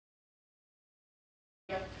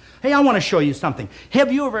Hey, I want to show you something.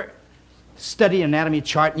 Have you ever studied an anatomy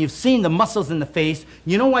chart and you've seen the muscles in the face?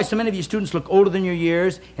 You know why so many of you students look older than your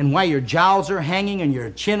years, and why your jowls are hanging and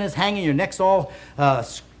your chin is hanging, your neck's all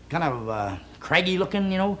kind of craggy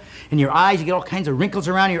looking, you know, and your eyes, you get all kinds of wrinkles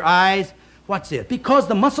around your eyes? What's it? Because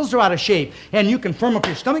the muscles are out of shape, and you can firm up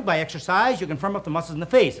your stomach by exercise. You can firm up the muscles in the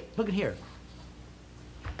face. Look at here.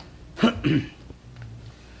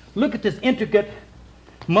 Look at this intricate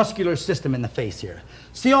muscular system in the face here.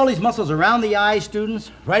 See all these muscles around the eyes,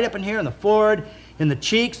 students? Right up in here in the forehead, in the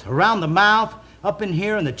cheeks, around the mouth, up in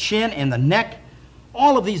here in the chin and the neck.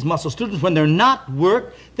 All of these muscles, students, when they're not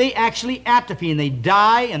worked, they actually atrophy and they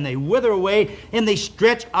die and they wither away and they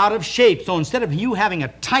stretch out of shape. So instead of you having a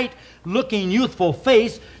tight-looking, youthful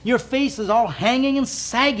face, your face is all hanging and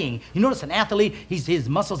sagging. You notice an athlete, his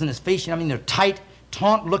muscles in his face, you know, I mean, they're tight,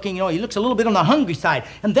 taunt-looking, you know, he looks a little bit on the hungry side,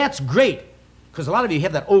 and that's great. Because a lot of you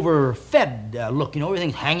have that overfed look, you know,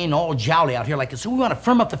 everything's hanging all jowly out here like this. So we want to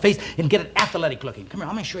firm up the face and get it athletic looking. Come here,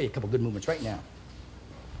 I'm going to show you a couple good movements right now.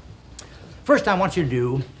 First I want you to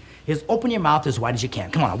do is open your mouth as wide as you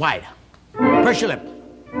can. Come on, wide. Press your lip.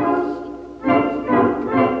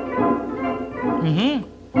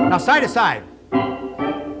 Now side to side.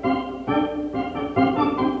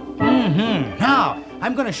 Now,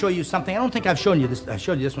 I'm going to show you something. I don't think I've shown you this. I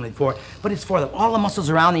showed you this one before, but it's for all the muscles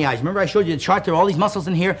around the eyes. Remember I showed you the chart? There are all these muscles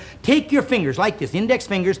in here. Take your fingers like this, index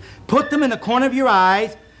fingers, put them in the corner of your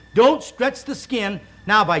eyes. Don't stretch the skin.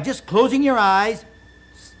 Now, by just closing your eyes,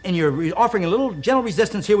 and you're offering a little gentle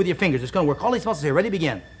resistance here with your fingers. It's going to work all these muscles here. Ready,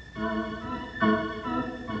 begin.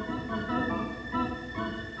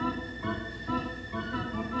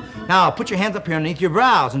 Now, put your hands up here underneath your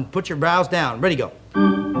brows and put your brows down. Ready, go.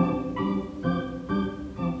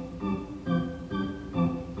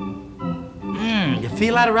 You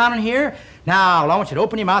feel that around in here? Now, I want you to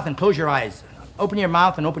open your mouth and close your eyes. Open your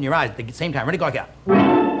mouth and open your eyes at the same time. Ready, go again.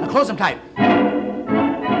 Now, close them tight.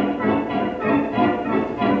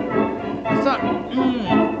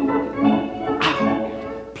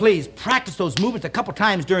 Please practice those movements a couple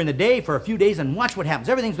times during the day for a few days and watch what happens.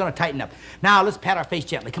 Everything's going to tighten up. Now, let's pat our face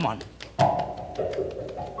gently. Come on.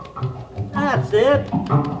 That's it.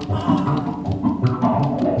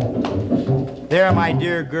 There, my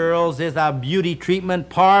dear girls, is a beauty treatment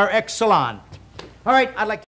par excellence. All right, I'd like to